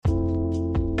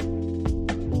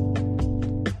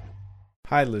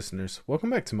Hi, listeners. Welcome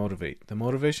back to Motivate, the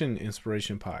Motivation and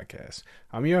Inspiration Podcast.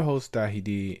 I'm your host,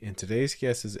 Dahidi, and today's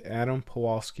guest is Adam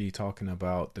Pawlowski talking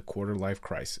about the quarter-life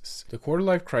crisis. The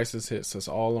quarter-life crisis hits us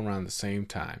all around the same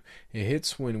time. It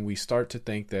hits when we start to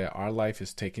think that our life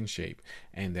is taking shape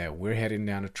and that we're heading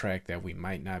down a track that we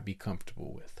might not be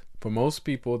comfortable with. For most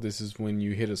people, this is when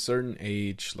you hit a certain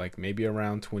age, like maybe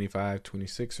around 25,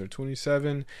 26, or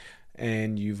 27,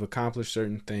 and you've accomplished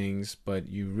certain things, but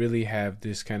you really have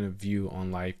this kind of view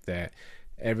on life that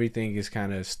everything is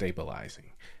kind of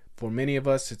stabilizing. For many of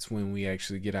us, it's when we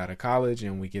actually get out of college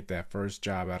and we get that first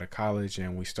job out of college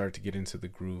and we start to get into the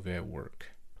groove at work.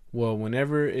 Well,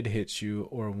 whenever it hits you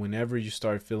or whenever you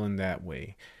start feeling that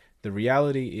way, the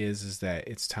reality is that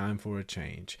it's time for a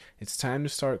change. It's time to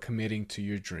start committing to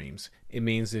your dreams. It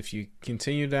means if you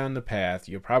continue down the path,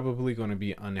 you're probably going to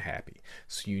be unhappy.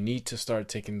 So you need to start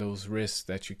taking those risks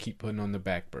that you keep putting on the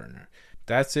back burner.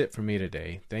 That's it for me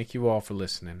today. Thank you all for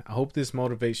listening. I hope this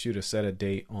motivates you to set a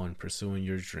date on pursuing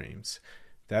your dreams.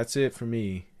 That's it for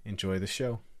me. Enjoy the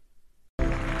show.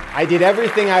 I did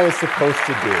everything I was supposed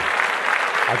to do.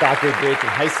 I got good grades in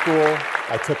high school.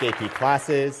 I took AP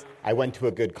classes. I went to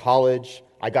a good college.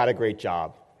 I got a great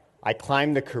job. I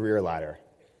climbed the career ladder.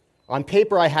 On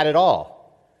paper, I had it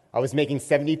all. I was making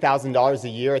 $70,000 a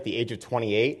year at the age of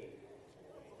 28.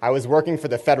 I was working for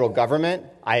the federal government.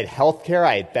 I had health care.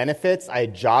 I had benefits. I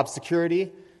had job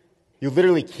security. You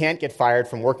literally can't get fired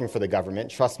from working for the government.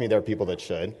 Trust me, there are people that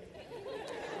should.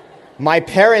 My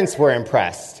parents were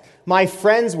impressed. My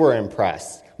friends were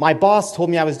impressed. My boss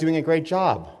told me I was doing a great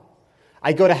job.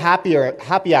 I'd go to happy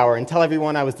hour and tell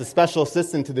everyone I was the special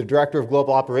assistant to the director of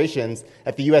global operations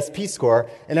at the US Peace Corps,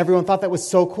 and everyone thought that was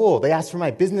so cool. They asked for my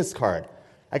business card.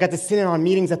 I got to sit in on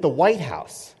meetings at the White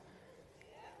House.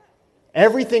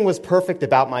 Everything was perfect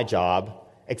about my job,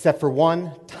 except for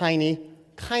one tiny,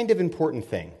 kind of important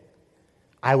thing.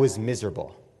 I was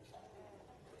miserable.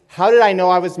 How did I know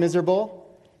I was miserable?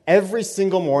 Every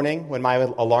single morning when my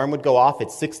alarm would go off at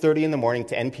 6:30 in the morning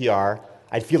to NPR,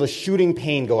 I'd feel a shooting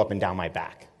pain go up and down my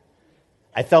back.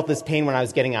 I felt this pain when I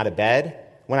was getting out of bed,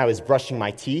 when I was brushing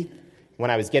my teeth, when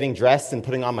I was getting dressed and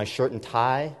putting on my shirt and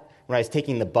tie, when I was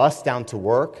taking the bus down to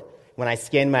work, when I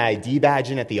scanned my ID badge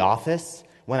in at the office,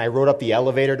 when I rode up the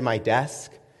elevator to my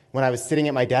desk, when I was sitting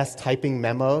at my desk typing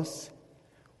memos,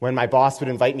 when my boss would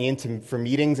invite me for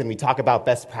meetings and we'd talk about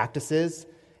best practices,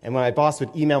 and when my boss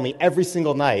would email me every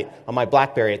single night on my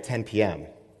BlackBerry at 10 p.m.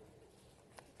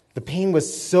 The pain was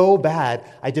so bad,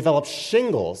 I developed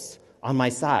shingles on my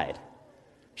side.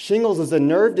 Shingles is a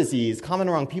nerve disease common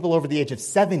among people over the age of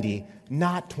 70,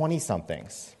 not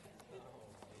 20-somethings.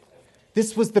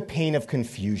 This was the pain of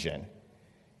confusion.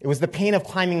 It was the pain of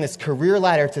climbing this career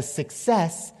ladder to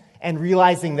success and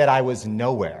realizing that I was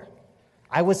nowhere.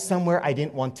 I was somewhere I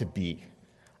didn't want to be.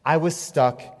 I was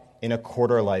stuck in a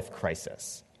quarter-life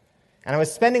crisis. And I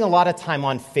was spending a lot of time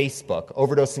on Facebook,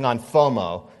 overdosing on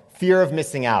FOMO, fear of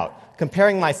missing out,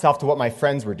 comparing myself to what my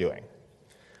friends were doing.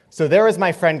 So there was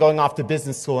my friend going off to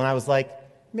business school, and I was like,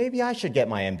 maybe I should get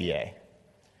my MBA.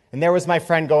 And there was my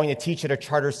friend going to teach at a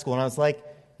charter school, and I was like,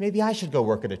 maybe I should go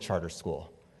work at a charter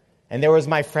school. And there was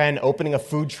my friend opening a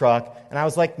food truck, and I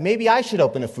was like, maybe I should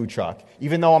open a food truck,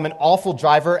 even though I'm an awful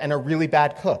driver and a really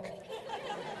bad cook.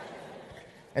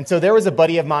 And so there was a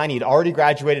buddy of mine, he'd already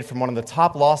graduated from one of the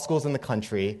top law schools in the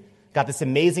country, got this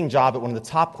amazing job at one of the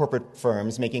top corporate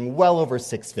firms, making well over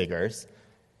six figures.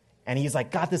 And he's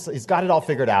like, he's got it all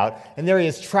figured out. And there he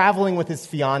is traveling with his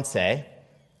fiance,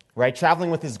 right?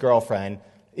 Traveling with his girlfriend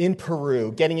in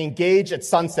Peru, getting engaged at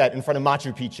sunset in front of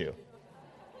Machu Picchu.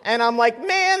 And I'm like,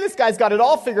 man, this guy's got it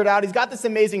all figured out. He's got this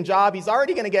amazing job. He's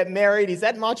already going to get married. He's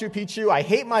at Machu Picchu. I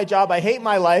hate my job. I hate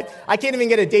my life. I can't even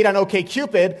get a date on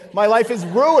OkCupid. My life is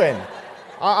ruined.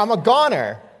 I'm a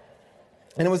goner.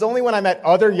 And it was only when I met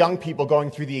other young people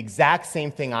going through the exact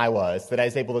same thing I was that I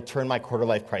was able to turn my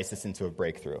quarter-life crisis into a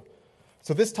breakthrough.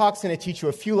 So this talk's going to teach you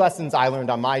a few lessons I learned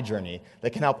on my journey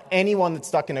that can help anyone that's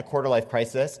stuck in a quarter-life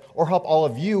crisis or help all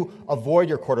of you avoid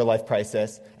your quarter-life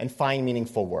crisis and find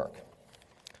meaningful work.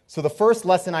 So the first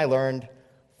lesson I learned,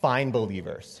 find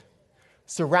believers.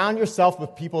 Surround yourself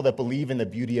with people that believe in the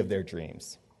beauty of their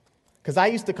dreams. Because I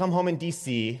used to come home in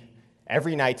D.C.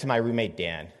 every night to my roommate,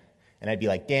 Dan, and I'd be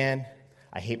like, Dan,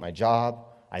 I hate my job.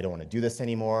 I don't want to do this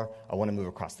anymore. I want to move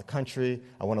across the country.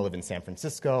 I want to live in San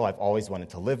Francisco. I've always wanted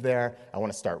to live there. I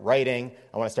want to start writing.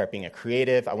 I want to start being a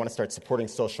creative. I want to start supporting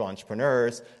social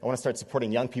entrepreneurs. I want to start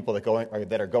supporting young people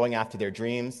that are going after their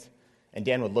dreams. And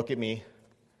Dan would look at me,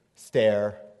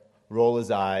 stare, roll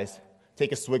his eyes,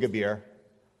 take a swig of beer,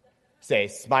 say,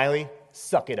 Smiley,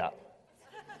 suck it up.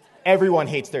 Everyone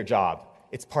hates their job.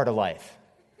 It's part of life.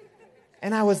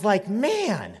 And I was like,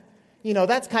 man,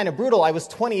 that's kind of brutal. I was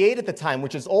 28 at the time,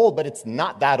 which is old, but it's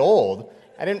not that old.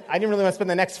 I didn't really want to spend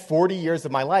the next 40 years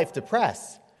of my life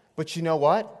depressed. But you know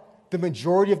what? The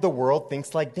majority of the world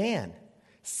thinks like Dan.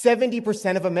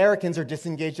 70% of Americans are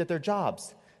disengaged at their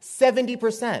jobs.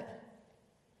 70%.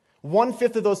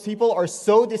 1/5 of those people are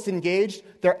so disengaged,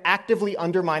 they're actively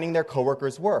undermining their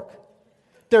coworkers' work.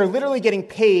 They're literally getting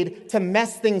paid to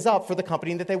mess things up for the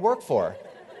company that they work for.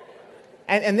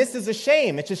 And this is a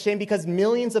shame. It's a shame because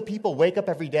millions of people wake up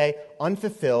every day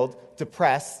unfulfilled,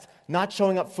 depressed, not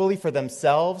showing up fully for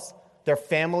themselves, their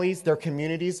families, their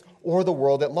communities, or the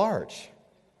world at large.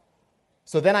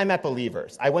 So then I met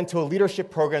Believers. I went to a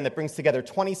leadership program that brings together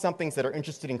 20-somethings that are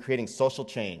interested in creating social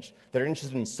change, that are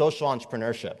interested in social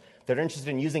entrepreneurship, that are interested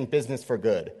in using business for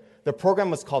good. The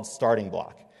program was called Starting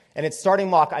Block. And at Starting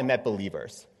Block, I met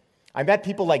Believers. I met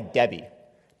people like Debbie.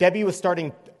 Debbie was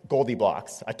starting Goldie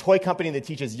Blocks, a toy company that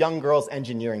teaches young girls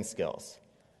engineering skills.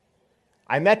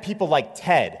 I met people like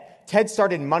Ted. Ted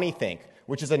started MoneyThink,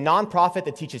 which is a nonprofit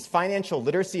that teaches financial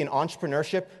literacy and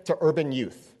entrepreneurship to urban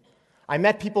youth. I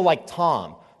met people like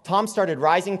Tom. Tom started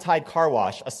Rising Tide Car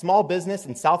Wash, a small business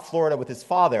in South Florida with his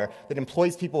father that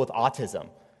employs people with autism.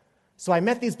 So I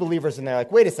met these believers, and they're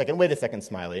like, wait a second,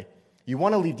 Smiley. You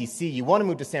want to leave D.C., you want to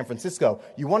move to San Francisco,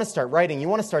 you want to start writing, you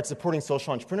want to start supporting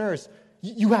social entrepreneurs.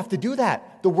 You have to do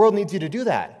that. The world needs you to do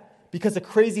that. Because a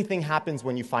crazy thing happens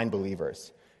when you find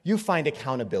believers. You find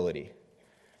accountability.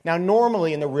 Now,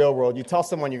 normally in the real world, you tell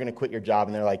someone you're going to quit your job,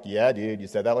 and they're like, yeah, dude, you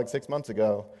said that like 6 months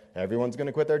ago. Everyone's going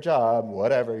to quit their job.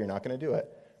 Whatever, you're not going to do it.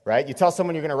 Right? You tell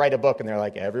someone you're going to write a book, and they're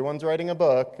like, everyone's writing a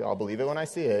book. I'll believe it when I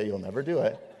see it. You'll never do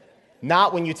it.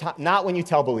 Not when you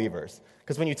tell believers.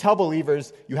 Because when you tell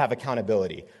believers, you have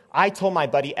accountability. I told my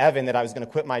buddy Evan that I was going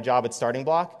to quit my job at Starting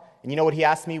Block, and you know what he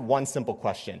asked me? One simple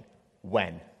question.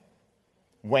 When?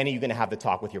 When are you going to have the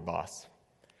talk with your boss?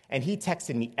 And he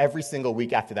texted me every single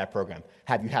week after that program.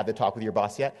 Have you had the talk with your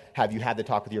boss yet? Have you had the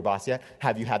talk with your boss yet?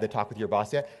 Have you had the talk with your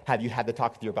boss yet? Have you had the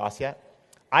talk with your boss yet?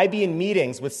 I'd be in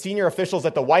meetings with senior officials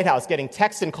at the White House getting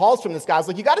texts and calls from this guy. I was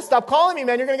like, you got to stop calling me,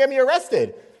 man. You're going to get me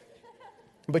arrested.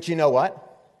 But you know what?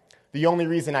 The only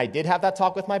reason I did have that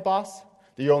talk with my boss,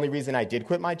 the only reason I did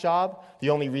quit my job, the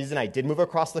only reason I did move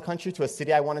across the country to a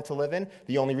city I wanted to live in,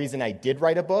 the only reason I did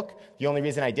write a book, the only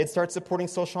reason I did start supporting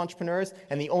social entrepreneurs,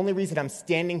 and the only reason I'm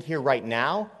standing here right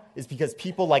now is because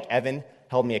people like Evan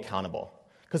held me accountable.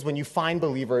 Because when you find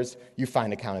believers, you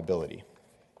find accountability.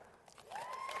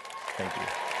 Thank you.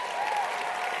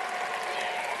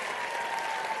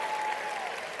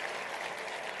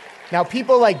 Now,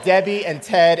 people like Debbie and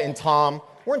Ted and Tom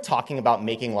weren't talking about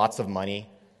making lots of money.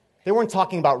 They weren't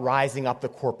talking about rising up the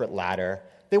corporate ladder.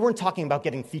 They weren't talking about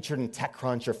getting featured in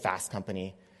TechCrunch or Fast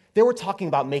Company. They were talking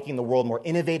about making the world more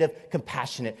innovative,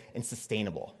 compassionate, and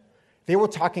sustainable. They were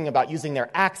talking about using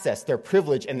their access, their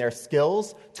privilege, and their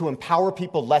skills to empower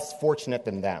people less fortunate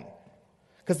than them.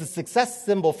 Because the success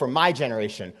symbol for my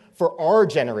generation, for our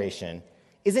generation,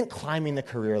 isn't climbing the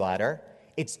career ladder.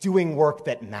 It's doing work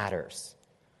that matters.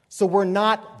 So we're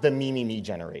not the me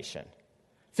generation.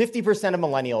 50% of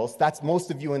millennials, that's most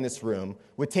of you in this room,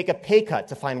 would take a pay cut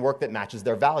to find work that matches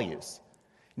their values.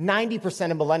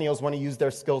 90% of millennials want to use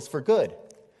their skills for good.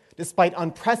 Despite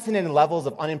unprecedented levels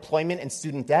of unemployment and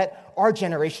student debt, our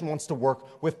generation wants to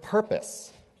work with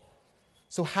purpose.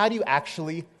 So how do you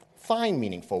actually find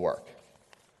meaningful work?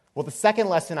 Well, the second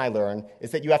lesson I learned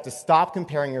is that you have to stop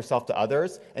comparing yourself to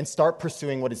others and start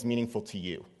pursuing what is meaningful to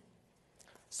you.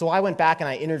 So I went back and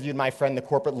I interviewed my friend, the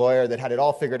corporate lawyer that had it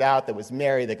all figured out, that was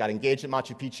married, that got engaged at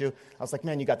Machu Picchu. I was like,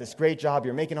 man, you got this great job,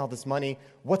 you're making all this money.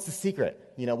 What's the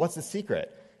secret? What's the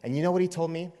secret? And you know what he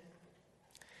told me?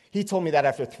 He told me that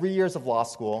after 3 years of law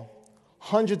school,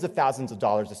 hundreds of thousands of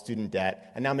dollars of student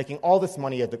debt, and now making all this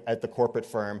money at the corporate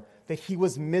firm, that he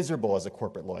was miserable as a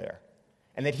corporate lawyer.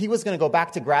 And that he was going to go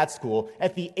back to grad school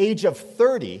at the age of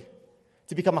 30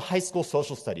 to become a high school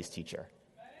social studies teacher.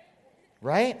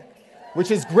 Right? Which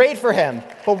is great for him.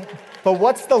 But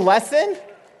what's the lesson?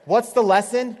 What's the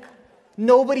lesson?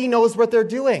 Nobody knows what they're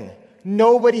doing.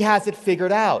 Nobody has it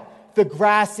figured out. The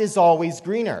grass is always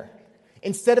greener.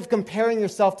 Instead of comparing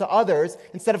yourself to others,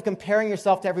 instead of comparing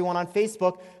yourself to everyone on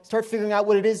Facebook, start figuring out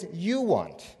what it is you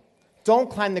want. Don't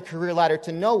climb the career ladder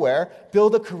to nowhere.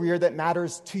 Build a career that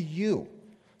matters to you.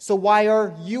 So why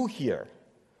are you here?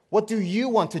 What do you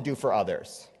want to do for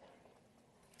others?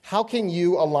 How can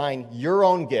you align your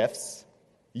own gifts,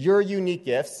 your unique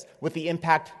gifts, with the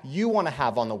impact you want to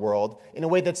have on the world in a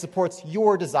way that supports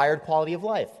your desired quality of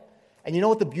life? And you know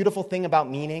what the beautiful thing about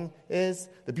meaning is?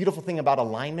 The beautiful thing about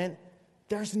alignment?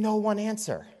 There's no one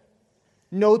answer.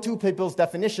 No two people's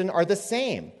definition are the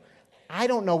same. I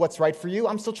don't know what's right for you.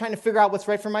 I'm still trying to figure out what's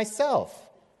right for myself.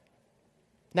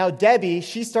 Now, Debbie,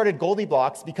 she started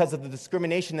GoldieBlox because of the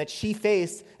discrimination that she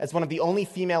faced as one of the only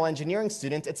female engineering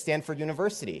students at Stanford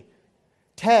University.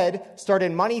 Ted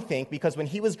started MoneyThink because when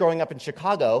he was growing up in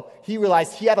Chicago, he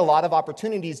realized he had a lot of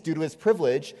opportunities due to his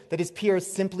privilege that his peers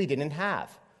simply didn't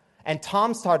have. And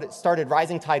Tom started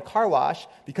Rising Tide Car Wash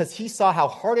because he saw how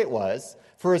hard it was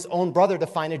for his own brother to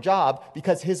find a job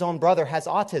because his own brother has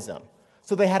autism.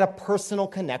 So they had a personal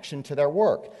connection to their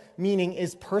work. Meaning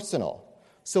is personal.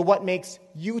 So what makes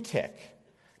you tick?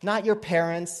 Not your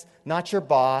parents, not your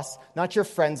boss, not your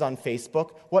friends on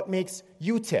Facebook. What makes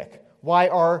you tick? Why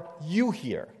are you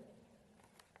here?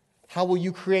 How will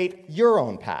you create your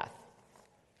own path?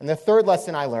 And the third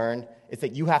lesson I learned is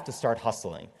that you have to start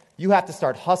hustling. You have to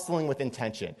start hustling with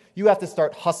intention. You have to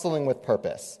start hustling with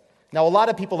purpose. Now, a lot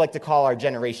of people like to call our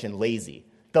generation lazy,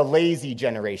 the lazy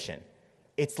generation.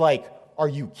 It's like, are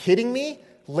you kidding me?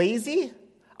 Lazy?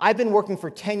 I've been working for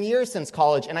 10 years since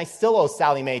college, and I still owe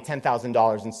Sally Mae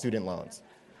 $10,000 in student loans.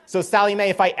 So Sally Mae,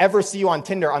 if I ever see you on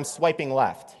Tinder, I'm swiping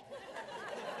left.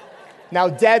 Now,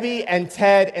 Debbie and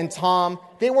Ted and Tom,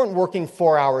 they weren't working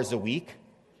 4 hours a week.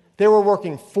 They were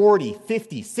working 40,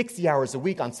 50, 60 hours a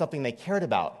week on something they cared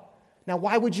about. Now,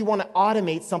 why would you want to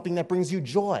automate something that brings you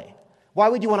joy? Why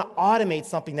would you want to automate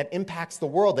something that impacts the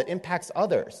world, that impacts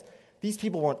others? These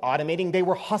people weren't automating, they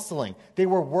were hustling. They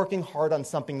were working hard on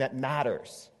something that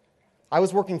matters. I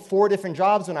was working 4 different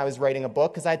jobs when I was writing a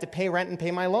book because I had to pay rent and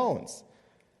pay my loans.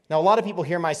 Now, a lot of people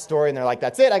hear my story and they're like,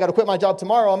 that's it, I got to quit my job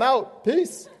tomorrow, I'm out,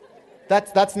 peace.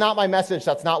 That's not my message,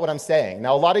 that's not what I'm saying.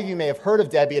 Now, a lot of you may have heard of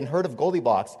Debbie and heard of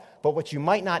GoldieBlox, but what you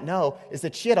might not know is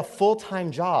that she had a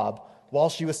full-time job while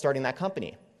she was starting that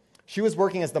company. She was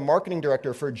working as the marketing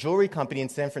director for a jewelry company in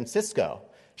San Francisco.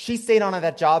 She stayed on at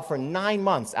that job for 9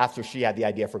 months after she had the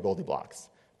idea for GoldieBlox.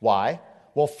 Why?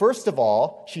 Well, first of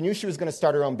all, she knew she was going to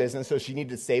start her own business, so she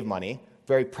needed to save money.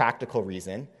 Very practical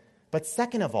reason. But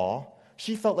second of all,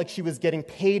 she felt like she was getting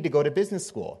paid to go to business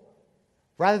school.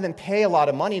 Rather than pay a lot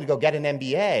of money to go get an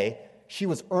MBA, she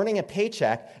was earning a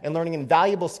paycheck and learning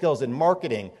invaluable skills in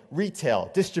marketing, retail,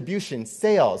 distribution,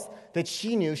 sales that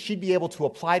she knew she'd be able to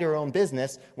apply to her own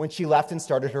business when she left and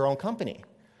started her own company.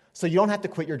 So you don't have to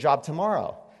quit your job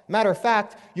tomorrow. Matter of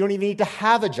fact, you don't even need to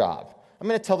have a job. I'm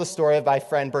going to tell the story of my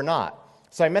friend Bernat.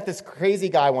 So I met this crazy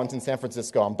guy once in San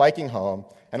Francisco. I'm biking home,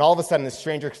 and all of a sudden this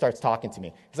stranger starts talking to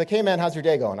me. He's like, hey man, how's your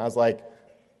day going? I was like,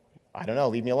 I don't know,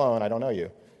 leave me alone, I don't know you.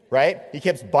 Right? He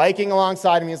keeps biking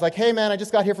alongside me. He's like, hey man, I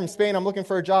just got here from Spain, I'm looking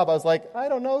for a job. I was like, I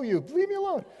don't know you, leave me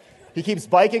alone. He keeps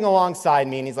biking alongside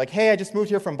me, and he's like, hey, I just moved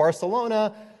here from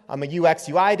Barcelona. I'm a UX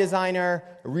UI designer,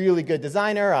 a really good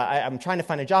designer. I'm trying to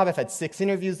find a job. I've had 6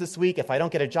 interviews this week. If I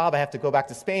don't get a job, I have to go back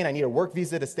to Spain. I need a work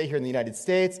visa to stay here in the United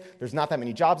States. There's not that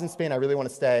many jobs in Spain. I really want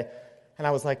to stay. And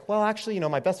I was like, well, actually,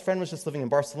 my best friend was just living in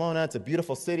Barcelona. It's a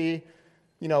beautiful city.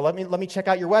 Let me check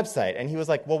out your website. And he was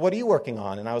like, well, what are you working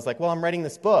on? And I was like, well, I'm writing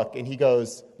this book. And he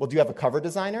goes, well, do you have a cover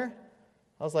designer?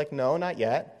 I was like, no, not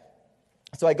yet.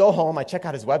 So I go home, I check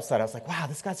out his website. I was like, wow,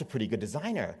 this guy's a pretty good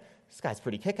designer. This guy's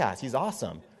pretty kick-ass. He's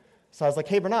awesome. So I was like,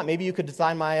 hey, Bernat, maybe you could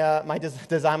design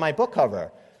my book cover.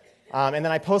 And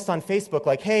then I post on Facebook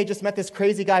like, hey, just met this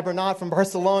crazy guy, Bernat, from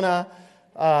Barcelona.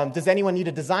 Does anyone need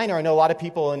a designer? I know a lot of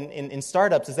people in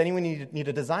startups. Does anyone need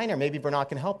a designer? Maybe Bernat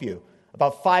can help you.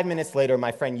 About 5 minutes later,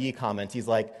 my friend Yi comments. He's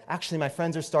like, actually, my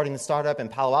friends are starting a startup in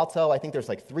Palo Alto. I think there's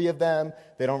like 3 of them.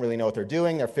 They don't really know what they're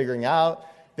doing. They're figuring out.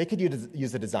 They could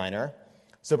use a designer.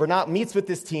 So Bernat meets with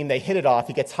this team. They hit it off.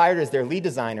 He gets hired as their lead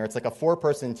designer. It's like a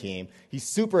 4-person team. He's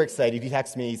super excited. He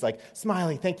texts me. He's like,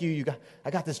 Smiley, thank you.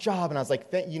 I got this job. And I was like,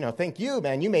 thank you,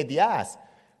 man. You made the ass.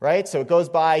 Right? So it goes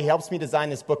by. He helps me design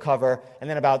this book cover. And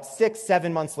then about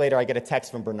 6-7 months later, I get a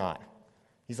text from Bernat.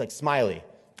 He's like, Smiley,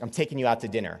 I'm taking you out to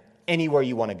dinner. Anywhere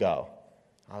you want to go.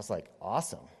 I was like,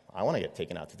 awesome. I want to get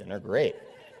taken out to dinner. Great.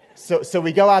 So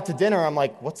we go out to dinner. I'm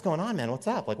like, what's going on, man? What's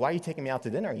up? Like, why are you taking me out to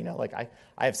dinner? Like, I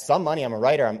have some money. I'm a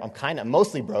writer. I'm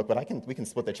mostly broke, but we can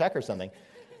split the check or something.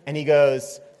 And he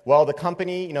goes, well, the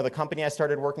company I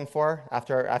started working for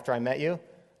after I met you.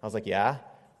 I was like, yeah.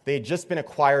 They had just been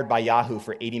acquired by Yahoo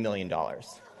for $80 million.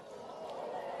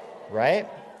 Right?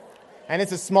 And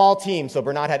it's a small team. So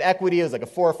Bernat had equity. It was like a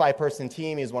 4 or 5-person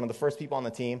team. He was one of the first people on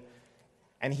the team.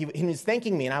 And he was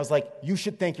thanking me, and I was like, you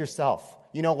should thank yourself.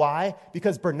 You know why?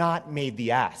 Because Bernat made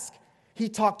the ask. He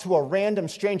talked to a random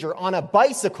stranger on a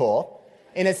bicycle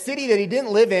in a city that he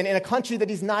didn't live in a country that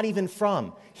he's not even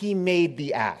from. He made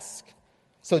the ask.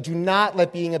 So do not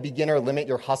let being a beginner limit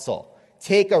your hustle.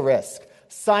 Take a risk.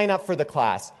 Sign up for the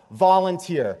class.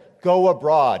 Volunteer. Go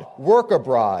abroad. Work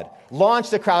abroad. Launch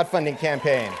the crowdfunding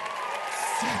campaign.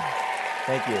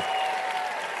 Thank you.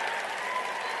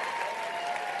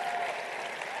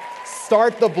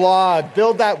 Start the blog,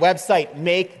 build that website,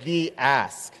 make the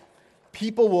ask.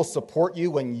 People will support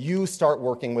you when you start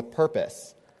working with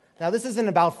purpose. Now, this isn't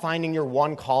about finding your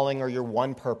one calling or your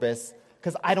one purpose,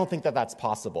 because I don't think that that's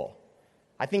possible.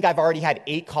 I think I've already had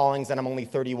 8 callings and I'm only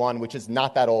 31, which is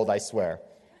not that old, I swear.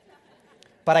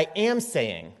 But I am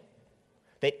saying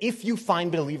that if you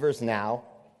find believers now,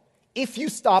 if you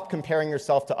stop comparing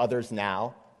yourself to others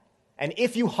now, and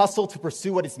if you hustle to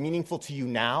pursue what is meaningful to you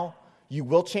now, you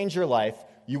will change your life,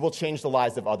 you will change the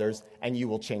lives of others, and you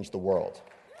will change the world.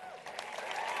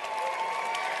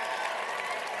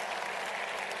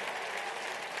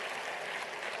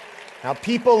 Now,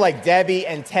 people like Debbie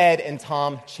and Ted and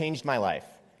Tom changed my life.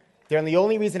 They're the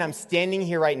only reason I'm standing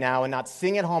here right now and not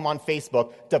sitting at home on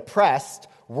Facebook, depressed,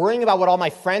 worrying about what all my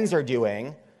friends are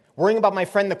doing, worrying about my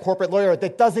friend, the corporate lawyer,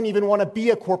 that doesn't even want to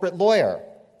be a corporate lawyer.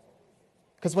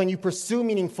 Because when you pursue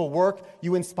meaningful work,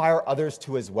 you inspire others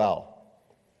to as well.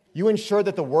 You ensure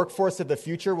that the workforce of the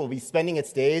future will be spending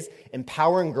its days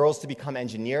empowering girls to become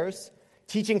engineers,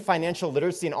 teaching financial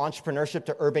literacy and entrepreneurship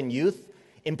to urban youth,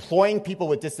 employing people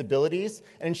with disabilities,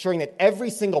 and ensuring that every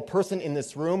single person in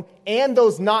this room and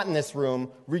those not in this room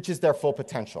reaches their full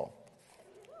potential.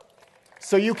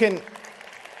 So you can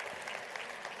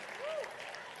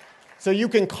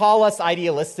call us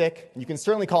idealistic. You can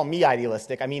certainly call me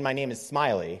idealistic. I mean, my name is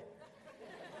Smiley.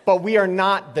 But we are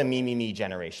not the me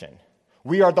generation.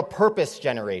 We are the purpose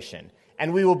generation.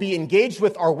 And we will be engaged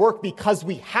with our work because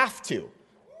we have to.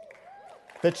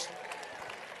 The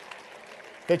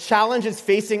challenges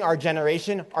facing our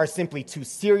generation are simply too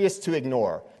serious to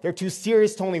ignore. They're too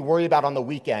serious to only worry about on the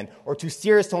weekend or too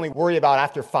serious to only worry about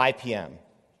after 5 p.m.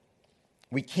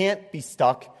 We can't be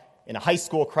stuck in a high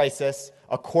school crisis,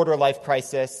 a quarter-life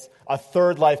crisis, a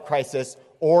third-life crisis,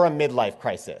 or a midlife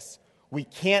crisis. We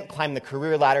can't climb the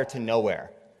career ladder to nowhere.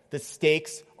 The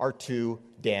stakes are too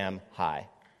damn high.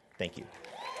 Thank you.